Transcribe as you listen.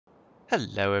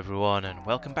Hello everyone and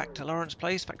welcome back to Laurence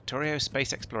Plays Factorio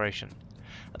Space Exploration.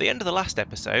 At the end of the last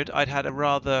episode I'd had a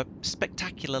rather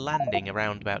spectacular landing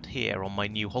around about here on my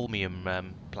new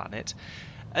holmium planet,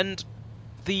 and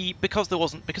because it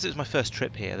was my first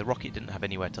trip here, the rocket didn't have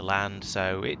anywhere to land,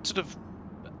 so it sort of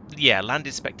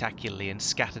landed spectacularly and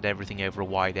scattered everything over a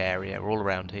wide area all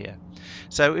around here.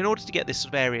 So in order to get this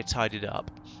sort of area tidied up,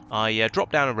 I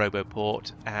dropped down a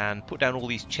roboport and put down all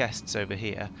these chests over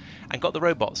here and got the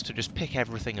robots to just pick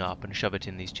everything up and shove it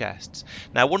in these chests.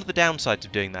 Now, one of the downsides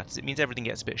of doing that is it means everything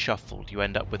gets a bit shuffled. You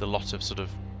end up with a lot of sort of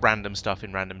random stuff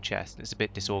in random chests and it's a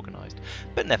bit disorganized.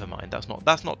 But never mind,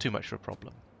 that's not too much of a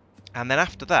problem. And then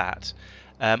after that,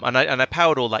 and I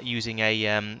powered all that using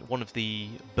a one of the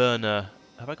burner.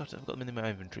 I've got them in my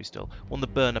inventory still. One of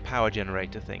the burner power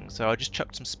generator things. So I just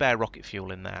chucked some spare rocket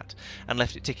fuel in that and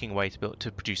left it ticking away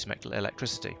to produce some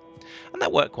electricity, and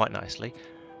that worked quite nicely.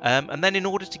 And then in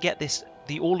order to get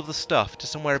all of the stuff to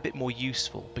somewhere a bit more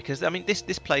useful, because I mean this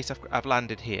place I've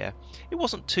landed here, it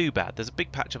wasn't too bad. There's a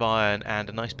big patch of iron and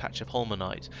a nice patch of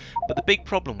holminite, but the big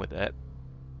problem with it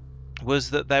was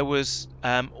that there was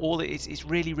it's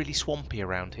really swampy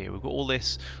around here. We've got all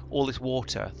this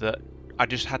water that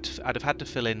I'd have had to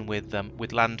fill in with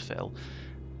landfill,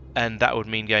 and that would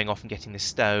mean going off and getting this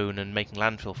stone and making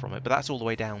landfill from it, but that's all the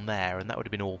way down there and that would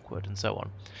have been awkward and so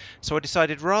on. So I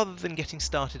decided, rather than getting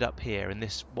started up here in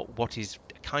this what is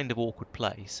a kind of awkward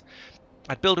place,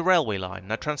 I'd build a railway line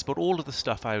and I'd transport all of the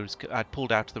stuff I'd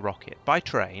pulled out of the rocket by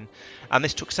train, and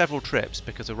this took several trips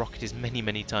because a rocket is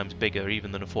many times bigger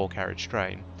even than a 4-carriage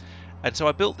train. And so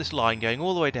I built this line going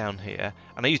all the way down here,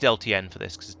 and I used LTN for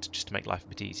this just to make life a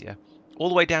bit easier, all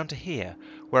the way down to here,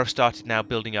 where I've started now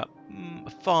building up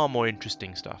far more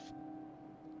interesting stuff.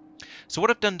 So what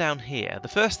I've done down here, the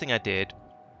first thing I did,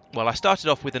 well, I started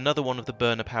off with another one of the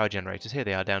burner power generators. Here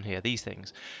they are down here, these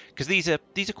things, because these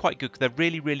are quite good. They're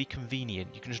really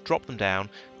convenient. You can just drop them down,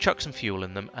 chuck some fuel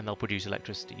in them, and they'll produce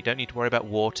electricity. You don't need to worry about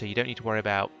water. You don't need to worry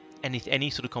about any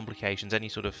sort of complications, any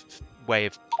sort of way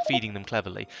of feeding them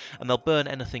cleverly, and they'll burn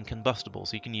anything combustible.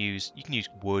 So you can use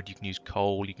wood, you can use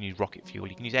coal, you can use rocket fuel,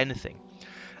 you can use anything.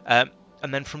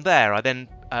 And then from there,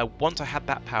 once I had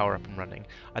that power up and running,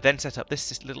 I then set up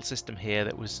this little system here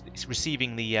it's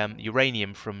receiving the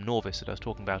uranium from Norvis that I was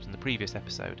talking about in the previous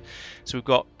episode. So we've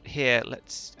got here.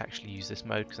 Let's actually use this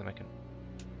mode because then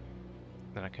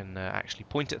I can actually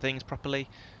point at things properly.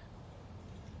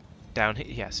 Down here,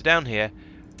 yeah. So down here,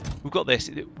 we've got this.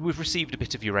 We've received a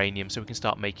bit of uranium, so we can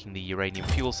start making the uranium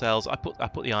fuel cells. I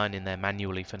put the iron in there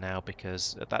manually for now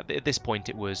because at this point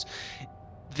it was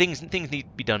things need to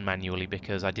be done manually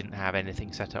because I didn't have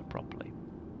anything set up properly.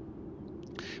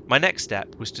 My next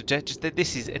step was to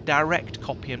this is a direct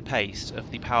copy and paste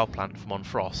of the power plant from on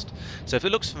Frost. So if it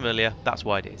looks familiar, that's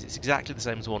why it is. It's exactly the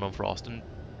same as the one on Frost and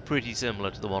pretty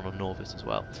similar to the one on Norvis as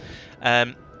well.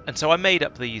 And so I made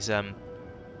up these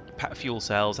fuel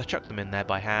cells. I chucked them in there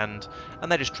by hand, and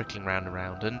they're just trickling round and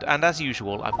round. And as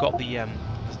usual, I've got the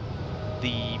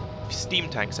steam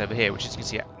tanks over here, which as you can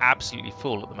see are absolutely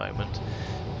full at the moment.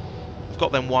 I've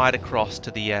got them wired across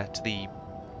to the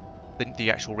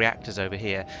actual reactors over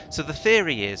here. So the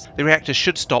theory is the reactors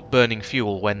should stop burning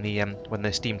fuel when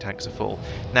the steam tanks are full.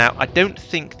 Now, I don't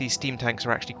think these steam tanks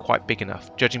are actually quite big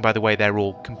enough, judging by the way they're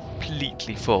all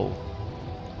completely full.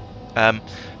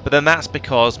 But then that's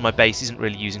because my base isn't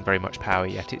really using very much power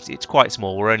yet. It's quite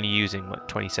small. We're only using like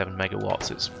 27 megawatts.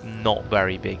 It's not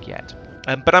very big yet.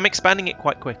 But I'm expanding it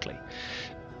quite quickly.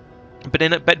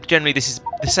 But generally this is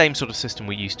the same sort of system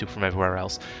we're used to from everywhere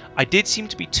else. I did seem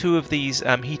to be 2 of these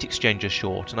heat exchangers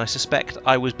short, and I suspect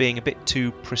I was being a bit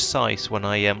too precise when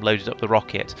I loaded up the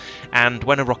rocket. And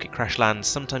when a rocket crash lands,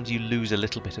 sometimes you lose a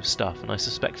little bit of stuff, and I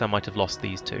suspect I might have lost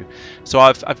these 2. So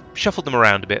I've shuffled them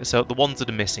around a bit, so the ones that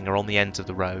are missing are on the ends of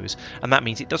the rows, and that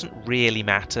means it doesn't really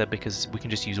matter because we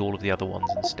can just use all of the other ones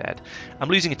instead. I'm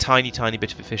losing a tiny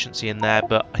bit of efficiency in there,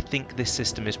 but I think this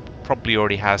system probably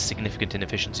already has significant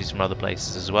inefficiencies from other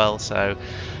places as well, so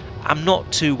I'm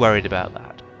not too worried about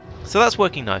that. So that's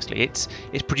working nicely. It's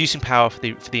producing power for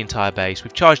the entire base.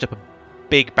 We've charged up a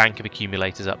big bank of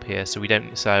accumulators up here,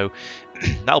 so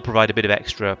that'll provide a bit of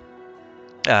extra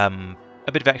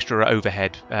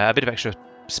overhead, a bit of extra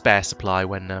spare supply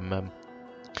when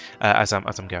as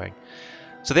I'm going.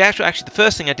 So the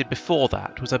first thing I did before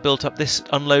that was I built up this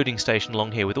unloading station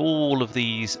along here with all of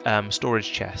these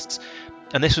storage chests,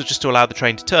 and this was just to allow the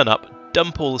train to turn up,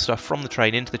 dump all the stuff from the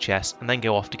train into the chest, and then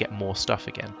go off to get more stuff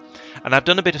again. And I've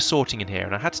done a bit of sorting in here,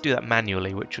 and I had to do that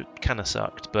manually, which kind of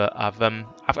sucked. But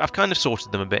I've kind of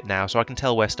sorted them a bit now, so I can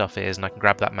tell where stuff is, and I can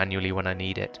grab that manually when I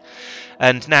need it.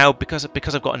 And now, because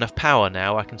I've got enough power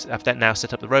now, I've now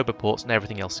set up the roboports, and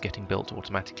everything else is getting built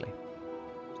automatically.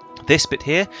 This bit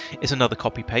here is another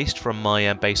copy paste from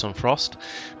my base on Frost.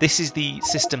 This is the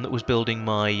system that was building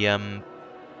my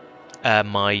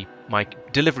my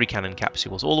delivery cannon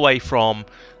capsules, all the way from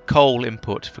coal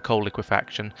input for coal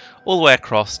liquefaction all the way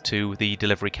across to the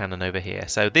delivery cannon over here.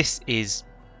 So this is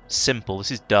simple,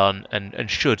 this is done, and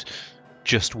should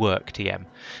just work TM.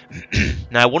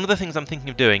 Now, one of the things I'm thinking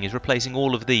of doing is replacing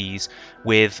all of these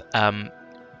with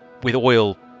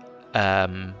oil.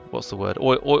 What's the word?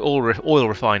 Oil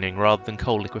refining rather than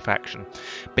coal liquefaction,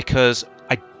 because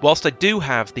whilst I do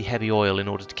have the heavy oil in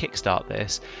order to kickstart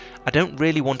this, I don't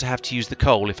really want to have to use the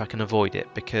coal if I can avoid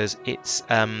it, because it's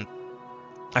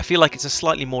I feel like it's a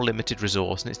slightly more limited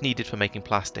resource, and it's needed for making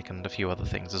plastic and a few other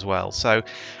things as well. So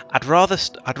I'd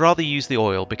rather use the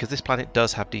oil, because this planet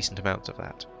does have decent amounts of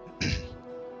that.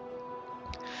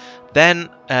 Then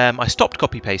I stopped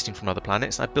copy pasting from other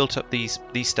planets. I built up these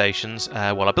stations.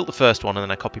 Well, I built the first one and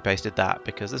then I copy pasted that,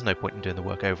 because there's no point in doing the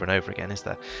work over and over again, is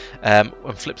there? And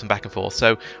flipped them back and forth.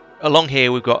 So along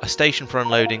here we've got a station for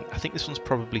unloading. I think this one's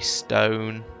probably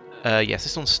stone. Yes,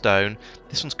 this one's stone.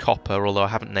 This one's copper, although I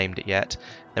haven't named it yet.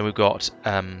 Then we've got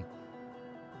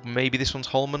maybe this one's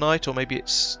holminite, or maybe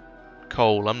it's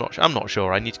coal. I'm not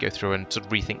sure. I need to go through and sort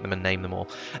of rethink them and name them all.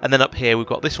 And then up here we've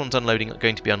got this one's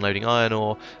going to be unloading iron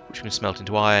ore, which we can smelt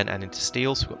into iron and into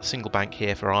steel. So we've got the single bank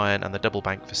here for iron and the double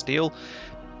bank for steel.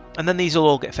 And then these will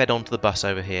all get fed onto the bus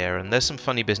over here. And there's some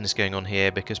funny business going on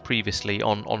here, because previously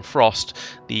on Frost,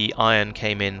 the iron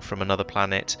came in from another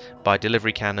planet by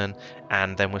delivery cannon,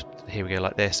 and then here we go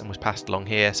like this, and was passed along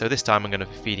here. So this time I'm going to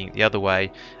be feeding it the other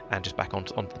way and just back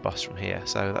onto the bus from here.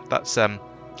 So that's going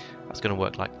to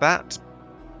work like that.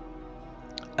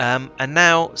 And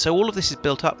now, so all of this is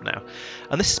built up now,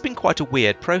 and this has been quite a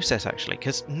weird process actually,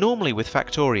 because normally with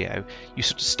Factorio you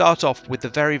sort of start off with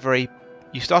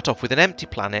you start off with an empty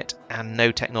planet and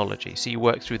no technology. So you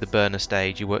work through the burner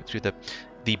stage, you work through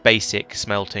the basic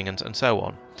smelting and so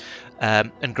on,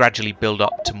 and gradually build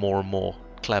up to more and more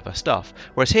clever stuff.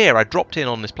 Whereas here I dropped in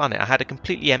on this planet, I had a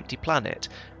completely empty planet,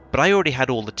 but I already had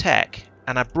all the tech,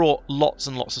 and I brought lots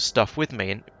and lots of stuff with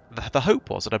me, and the hope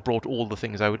was that I brought all the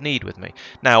things I would need with me.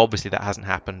 Now obviously that hasn't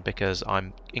happened because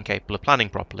I'm incapable of planning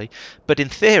properly, but in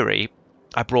theory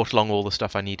I brought along all the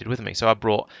stuff I needed with me. So I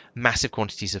brought massive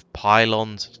quantities of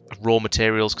pylons, raw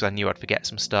materials, because I knew I'd forget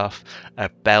some stuff,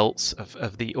 belts of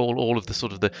all of the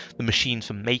sort of the machines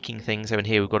for making things. So in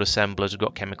here we've got assemblers, we've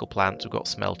got chemical plants, we've got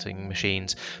smelting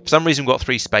machines. For some reason we've got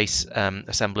 3 space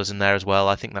assemblers in there as well.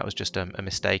 I think that was just a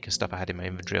mistake of stuff I had in my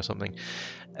inventory or something.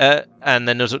 And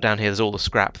then down here there's all the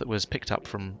scrap that was picked up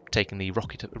from taking the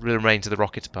remains of the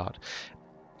rocket apart.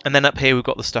 And then up here we've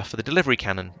got the stuff for the delivery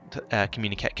cannon,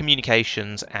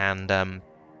 communications and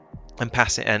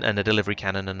passing, and a delivery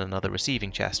cannon and another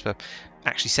receiving chest for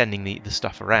actually sending the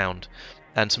stuff around,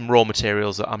 and some raw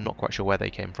materials that I'm not quite sure where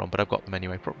they came from, but I've got them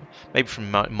anyway, maybe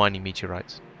from mining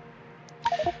meteorites.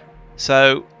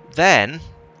 So then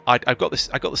I got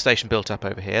the station built up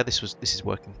over here. This is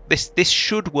working. This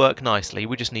should work nicely.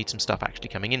 We just need some stuff actually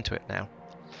coming into it now.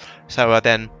 So I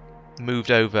then moved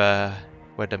over.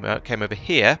 Came over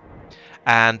here,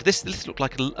 and this looked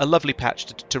like a lovely patch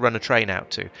to run a train out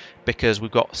to, because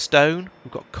we've got stone,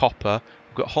 we've got copper,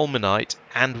 we've got holminite,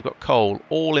 and we've got coal,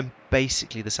 all in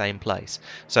basically the same place.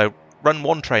 So run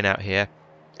one train out here,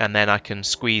 and then I can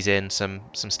squeeze in some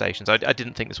stations. I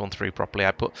didn't think this one through properly.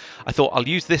 I thought I'll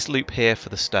use this loop here for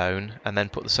the stone, and then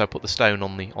put the stone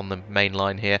on the main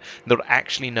line here. And thought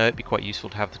actually no, it'd be quite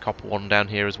useful to have the copper one down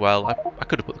here as well. I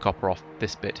could have put the copper off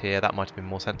this bit here. That might have been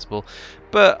more sensible,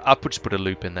 but I'll just put a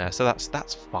loop in there, so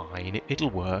that's fine.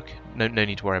 It'll work. No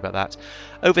need to worry about that.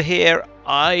 Over here,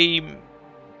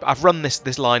 I've run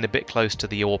this line a bit close to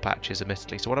the ore patches,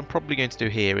 admittedly. So what I'm probably going to do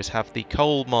here is have the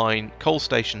coal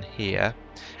station here,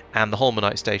 and the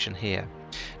holminite station here.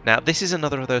 Now this is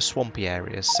another of those swampy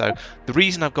areas, so the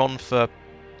reason I've gone for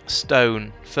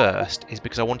stone first is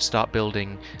because I want to start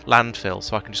building landfill,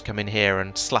 so I can just come in here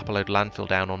and slap a load of landfill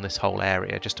down on this whole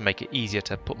area just to make it easier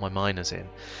to put my miners in.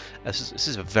 This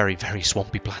is a very, very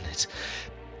swampy planet.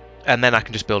 And then I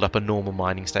can just build up a normal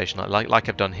mining station like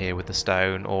I've done here with the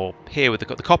stone, or here with the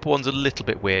copper one's a little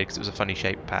bit weird because it was a funny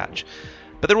shaped patch.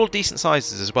 But they're all decent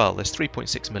sizes as well. There's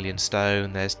 3.6 million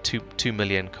stone, there's 2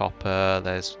 million copper,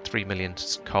 there's 3 million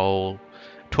coal,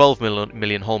 12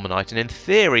 million holminite, and in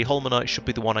theory holminite should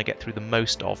be the one I get through the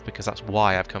most of, because that's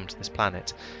why I've come to this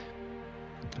planet.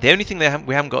 The only thing we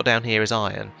haven't got down here is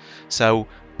iron. So,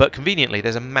 but conveniently,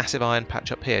 there's a massive iron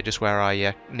patch up here, just where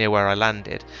I near where I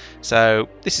landed. So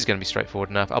this is going to be straightforward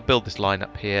enough. I'll build this line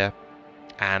up here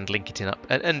and link it in up,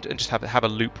 and just have a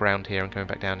loop around here and coming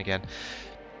back down again.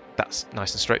 That's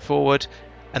nice and straightforward.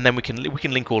 And then we can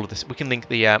link all of this. We can link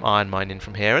the iron mine in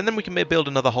from here, and then we can build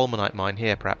another holminite mine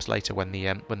here, perhaps later when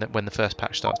the first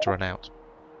patch starts to run out.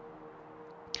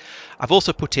 I've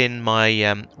also put in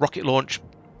my rocket launch,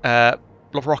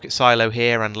 rocket silo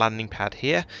here and landing pad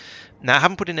here. Now I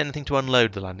haven't put in anything to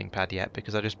unload the landing pad yet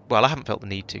because I haven't felt the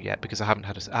need to yet because I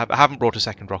haven't brought a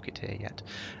second rocket here yet.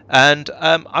 And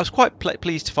I was quite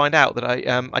pleased to find out that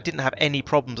I didn't have any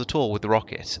problems at all with the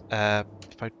rocket.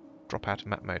 If I drop out of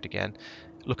map mode again.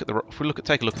 Take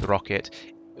a look at the rocket.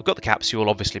 We've got the capsule,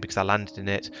 obviously, because I landed in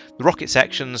it. The rocket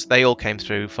sections, they all came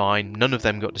through fine. None of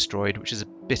them got destroyed, which is a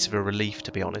bit of a relief,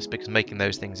 to be honest, because making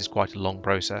those things is quite a long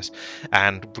process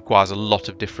and requires a lot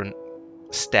of different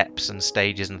steps and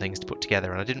stages and things to put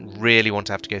together. And I didn't really want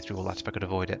to have to go through all that if I could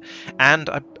avoid it. And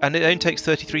it only takes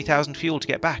 33,000 fuel to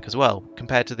get back as well,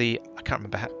 compared to the... I can't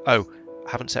remember how... Oh,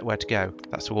 I haven't set where to go.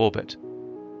 That's to orbit.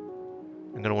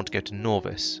 I'm going to want to go to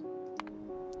Norvis.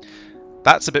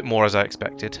 That's a bit more as I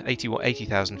expected,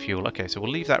 80,000 fuel. Okay, so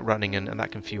we'll leave that running and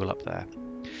that can fuel up there.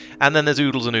 And then there's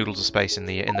oodles and oodles of space in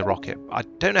the rocket. I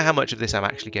don't know how much of this I'm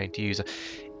actually going to use.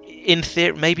 In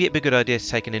theory, maybe it'd be a good idea to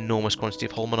take an enormous quantity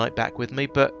of holminite back with me,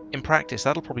 but in practice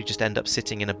that'll probably just end up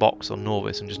sitting in a box on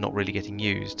Norvis and just not really getting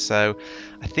used. So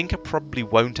I think I probably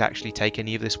won't actually take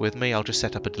any of this with me. I'll just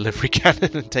set up a delivery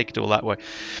cannon and take it all that way.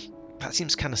 That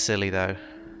seems kind of silly though.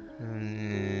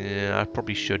 I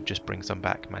probably should just bring some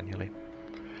back manually.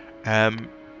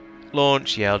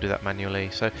 Launch, yeah, I'll do that manually.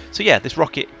 So yeah, this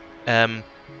rocket, actually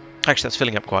that's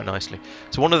filling up quite nicely.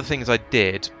 So one of the things I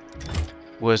did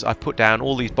was I put down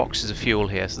all these boxes of fuel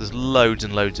here. So there's loads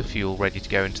and loads of fuel ready to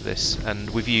go into this, and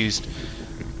we've used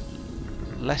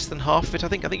less than half of it. I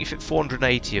think you fit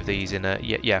 480 of these in a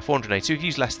 480. So we've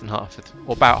used less than half,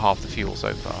 or about half the fuel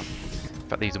so far. In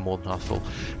fact, these are more than half full.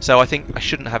 So I think I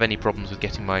shouldn't have any problems with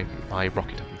getting my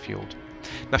rocket up and fueled.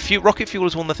 Now, rocket fuel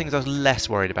is one of the things I was less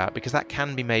worried about because that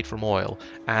can be made from oil,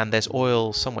 and there's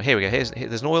oil somewhere. Here we go.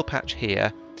 There's an oil patch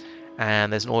here,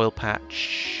 and there's an oil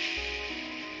patch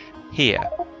here.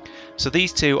 So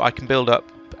these two I can build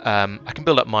up.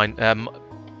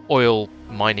 Oil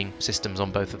mining systems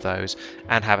on both of those,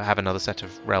 and have another set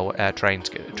of trains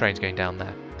going down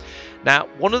there. Now,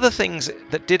 one of the things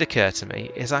that did occur to me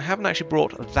is I haven't actually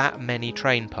brought that many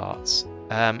train parts.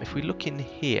 If we look in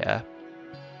here.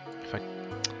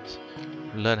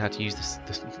 Learn how to use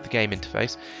the game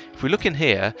interface. If we look in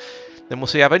here, then we'll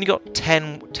see I've only got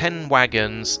 10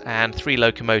 wagons and 3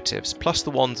 locomotives, plus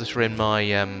the ones that are in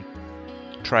my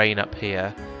train up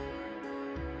here.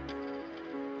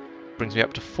 Brings me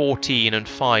up to 14 and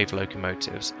 5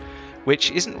 locomotives, which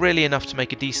isn't really enough to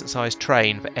make a decent sized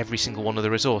train for every single one of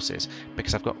the resources,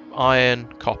 because I've got iron,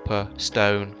 copper,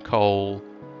 stone, coal,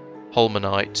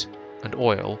 holminite and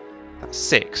oil. That's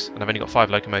 6, and I've only got 5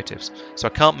 locomotives, so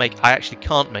I actually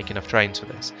can't make enough trains for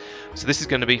this. So this is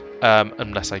going to be,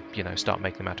 unless I, start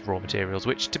making them out of raw materials,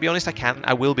 which, to be honest,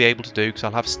 I will be able to do because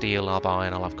I'll have steel, I'll have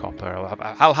iron, I'll have copper,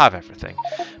 I'll have everything.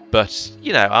 But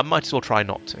I might as well try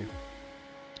not to.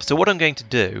 So what I'm going to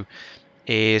do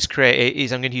is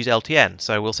I'm going to use LTN.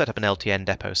 So we'll set up an LTN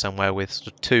depot somewhere with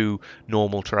sort of 2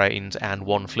 normal trains and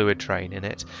 1 fluid train in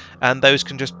it, and those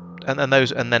can just. And then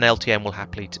LTN will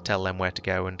happily tell them where to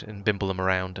go and bimble them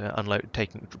around,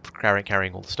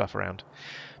 carrying all the stuff around.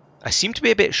 I seem to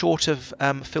be a bit short of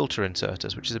filter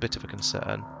inserters, which is a bit of a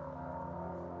concern.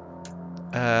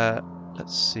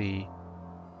 Let's see.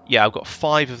 Yeah, I've got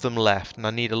 5 of them left, and I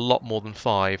need a lot more than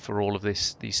 5 for all of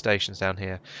these stations down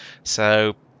here.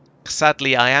 So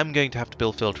sadly, I am going to have to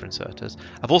build filter inserters.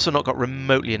 I've also not got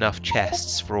remotely enough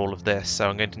chests for all of this, so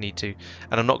I'm going to need to,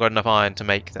 and I've not got enough iron to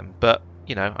make them. But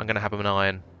I'm going to have an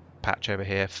iron patch over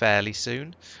here fairly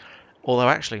soon. Although,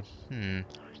 actually,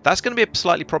 that's going to be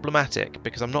slightly problematic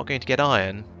because I'm not going to get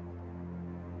iron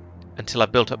until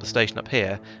I've built up the station up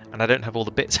here, and I don't have all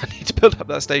the bits I need to build up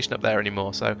that station up there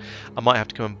anymore. So I might have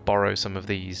to come and borrow some of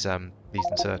these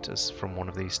inserters from one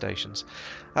of these stations.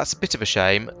 That's a bit of a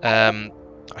shame. I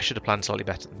should have planned slightly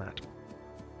better than that.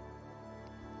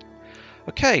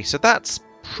 Okay, so that's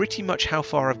pretty much how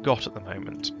far I've got at the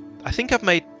moment.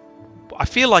 I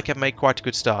feel like I've made quite a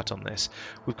good start on this.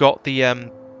 We've got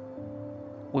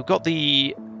we've got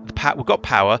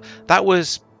power. That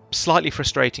was slightly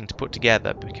frustrating to put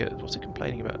together because what's it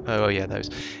complaining about? Oh yeah, those.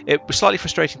 It was slightly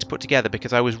frustrating to put together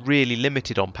because I was really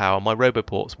limited on power. My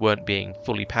roboports weren't being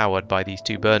fully powered by these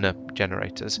 2 burner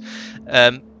generators.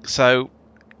 So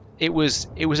it was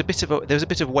a bit of there was a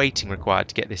bit of waiting required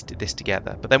to get this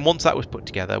together. But then once that was put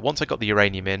together, once I got the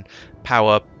uranium in,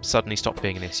 power suddenly stopped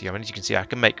being an issue. I mean, as you can see, I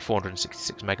can make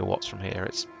 466 megawatts from here.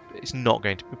 It's not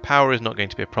going to power is not going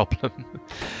to be a problem.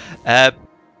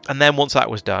 And then once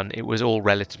that was done, it was all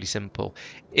relatively simple.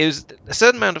 It was a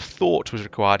certain amount of thought was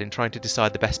required in trying to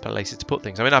decide the best places to put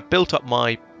things. I mean, I built up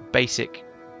my basic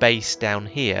base down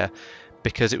here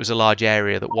because it was a large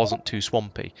area that wasn't too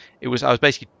swampy.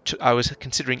 I was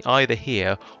considering either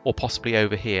here or possibly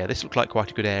over here. This looked like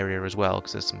quite a good area as well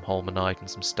because there's some holminite and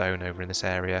some stone over in this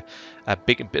area.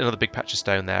 Another big patch of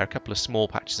stone there, a couple of small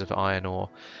patches of iron ore,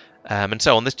 and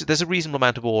so on. There's a reasonable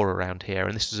amount of ore around here,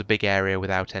 and this was a big area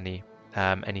without any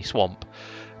swamp.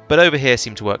 But over here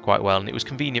seemed to work quite well, and it was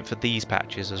convenient for these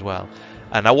patches as well.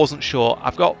 And I wasn't sure.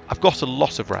 I've got a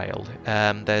lot of rail.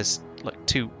 There's like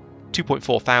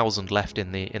 2.4 thousand left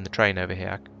in the train over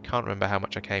here. I can't remember how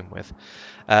much I came with,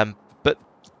 but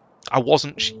I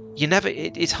wasn't.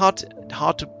 It's hard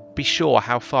to be sure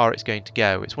how far it's going to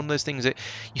go. It's one of those things that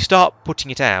you start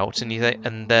putting it out, and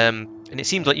it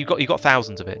seems like you've got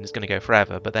thousands of it, and it's going to go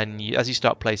forever. But then, as you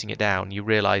start placing it down, you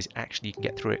realise actually you can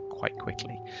get through it quite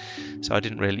quickly. So I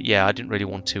didn't really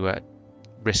want to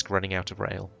risk running out of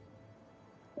rail.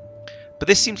 But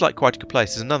this seems like quite a good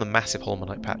place. There's another massive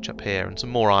holminite patch up here, and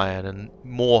some more iron and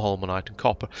more holminite and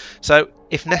copper. So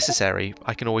if necessary,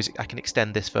 I can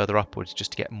extend this further upwards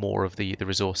just to get more of the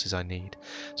resources I need.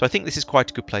 So I think this is quite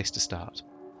a good place to start.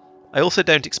 I also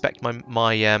don't expect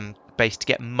my base to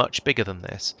get much bigger than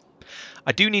this.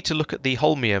 I do need to look at the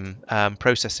holmium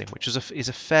processing, which is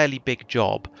a fairly big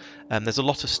job. There's a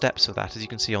lot of steps for that, as you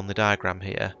can see on the diagram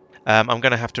here. I'm going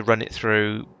to have to run it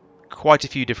through quite a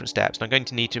few different steps, and I'm going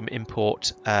to need to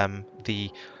import the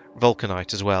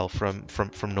vulcanite as well from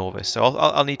Norvis. So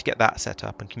I'll need to get that set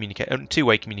up and communicate, and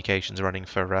two-way communications running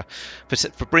for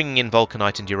bringing in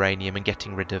vulcanite and uranium and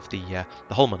getting rid of the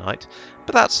holminite.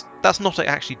 But that's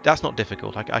not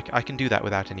difficult. I can do that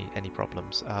without any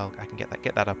problems. I can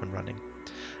get that up and running.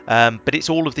 But it's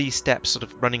all of these steps sort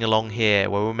of running along here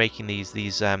where we're making these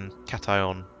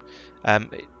cation.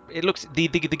 It looks the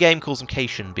game calls them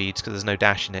cation beads because there's no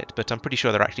dash in it, but I'm pretty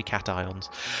sure they're actually cations.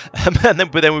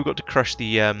 But then we've got to crush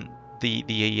the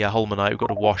holminite. We've got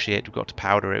to wash it. We've got to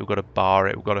powder it. We've got to bar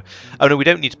it. Oh no, we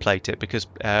don't need to plate it because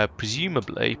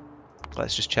presumably,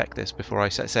 let's just check this before I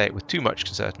say it with too much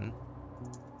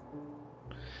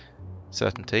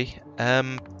certainty.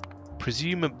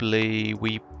 Presumably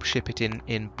we ship it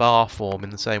in bar form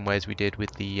in the same way as we did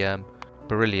with the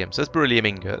beryllium. So there's beryllium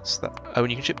ingots. And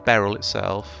you can ship beryl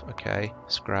itself. Okay,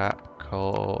 scrap,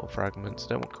 core fragments.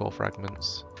 Don't want core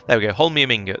fragments. There we go,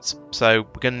 holmium ingots. So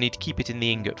we're going to need to keep it in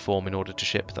the ingot form in order to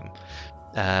ship them,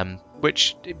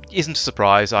 which isn't a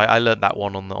surprise. I learned that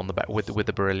one on the back with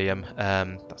the beryllium.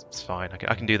 That's fine.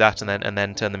 I can do that and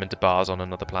then turn them into bars on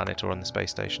another planet or on the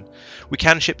space station. We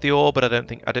can ship the ore, but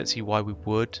I don't see why we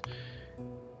would.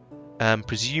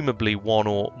 Presumably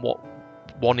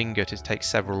one ingot takes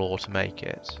several ore to make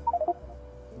it.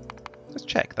 Let's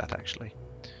check that actually.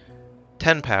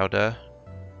 10 powder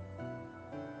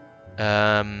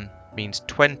means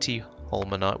 20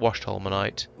 holminite, washed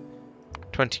holminite,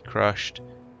 20 crushed,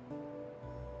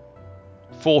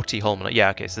 40 holminite. Yeah,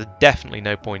 okay. So there's definitely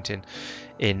no point in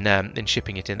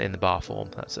shipping it in the bar form.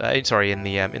 That's sorry, in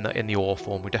the ore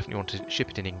form. We definitely want to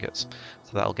ship it in ingots.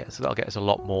 So that'll get us a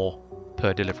lot more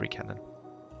per delivery cannon.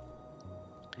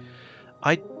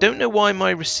 I don't know why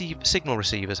my signal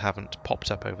receivers haven't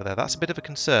popped up over there. That's a bit of a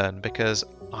concern because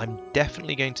I'm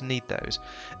definitely going to need those.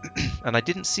 And I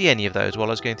didn't see any of those while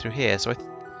I was going through here, so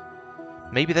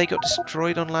maybe they got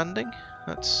destroyed on landing?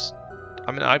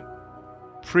 I'm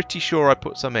pretty sure I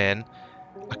put some in.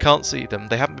 I can't see them.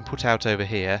 They haven't been put out over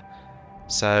here.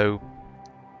 So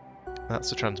that's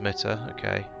the transmitter.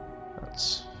 Okay,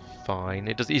 that's fine.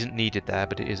 It isn't needed there,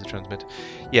 but it is a transmitter.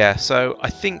 Yeah, so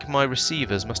I think my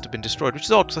receivers must have been destroyed, which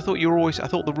is odd because I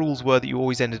thought the rules were that you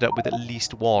always ended up with at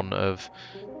least one of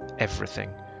everything.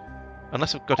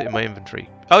 Unless I've got it in my inventory.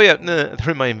 Oh yeah, no,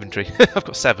 they're in my inventory. I've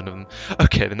got 7 of them.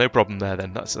 Okay, then no problem there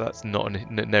then. That's not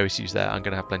no issues there. I'm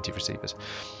going to have plenty of receivers.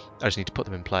 I just need to put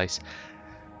them in place.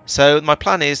 So my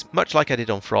plan is, much like I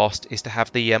did on Frost, is to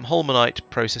have the holminite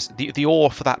process, the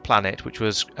ore for that planet, which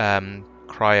was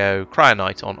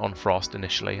cryonite on Frost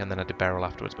initially, and then I did beryl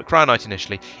afterwards, but cryonite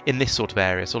initially in this sort of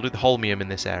area. So I'll do the holmium in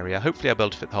this area. Hopefully I'll be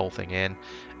able to fit the whole thing in,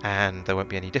 and there won't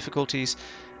be any difficulties.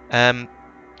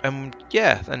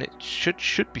 Yeah, and it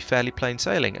should be fairly plain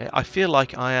sailing. I feel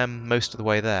like I am most of the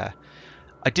way there.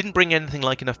 I didn't bring anything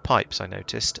like enough pipes, I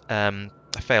noticed.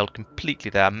 I failed completely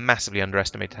there. I massively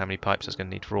underestimated how many pipes I was going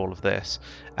to need for all of this.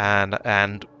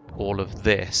 And all of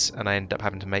this, and I end up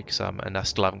having to make some, and I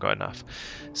still haven't got enough.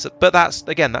 So, but that's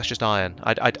just iron.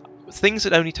 Things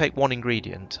that only take one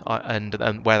ingredient,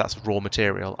 and where that's raw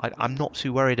material, I'm not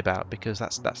too worried about, because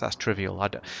that's trivial.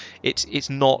 It's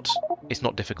not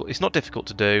difficult. It's not difficult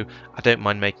to do. I don't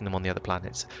mind making them on the other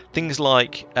planets. Things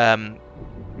like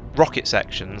rocket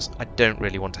sections, I don't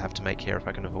really want to have to make here if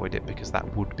I can avoid it, because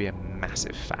that would be a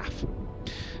massive faff.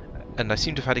 And I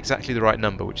seem to have had exactly the right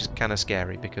number, which is kind of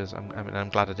scary, because I'm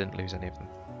glad I didn't lose any of them.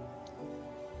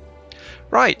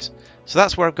 Right, so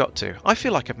that's where I've got to. I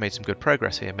feel like I've made some good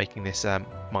progress here, making this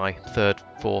my third,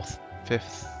 fourth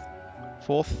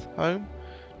home.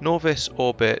 Norvis,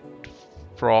 Orbit,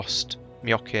 Frost,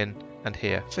 Myokin, and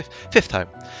here, fifth home.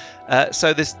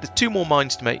 So there's 2 more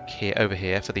mines to make over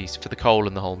here for the coal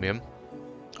and the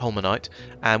holminite,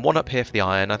 and 1 up here for the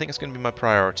iron. I think it's going to be my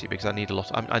priority, because I need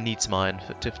I need some iron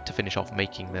to finish off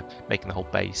making the whole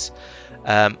base,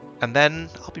 and then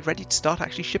I'll be ready to start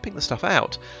actually shipping the stuff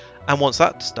out. And once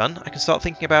that's done, I can start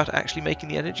thinking about actually making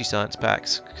the energy science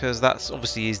packs, because that's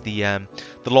obviously is the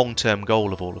long-term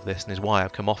goal of all of this, and is why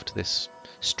I've come off to this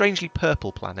strangely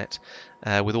purple planet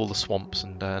with all the swamps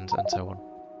and so on.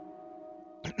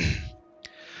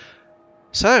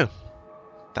 So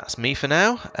that's me for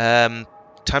now. Time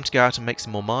to go out and make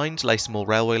some more mines, lay some more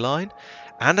railway line,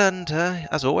 and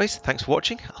as always, thanks for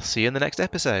watching. I'll see you in the next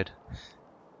episode.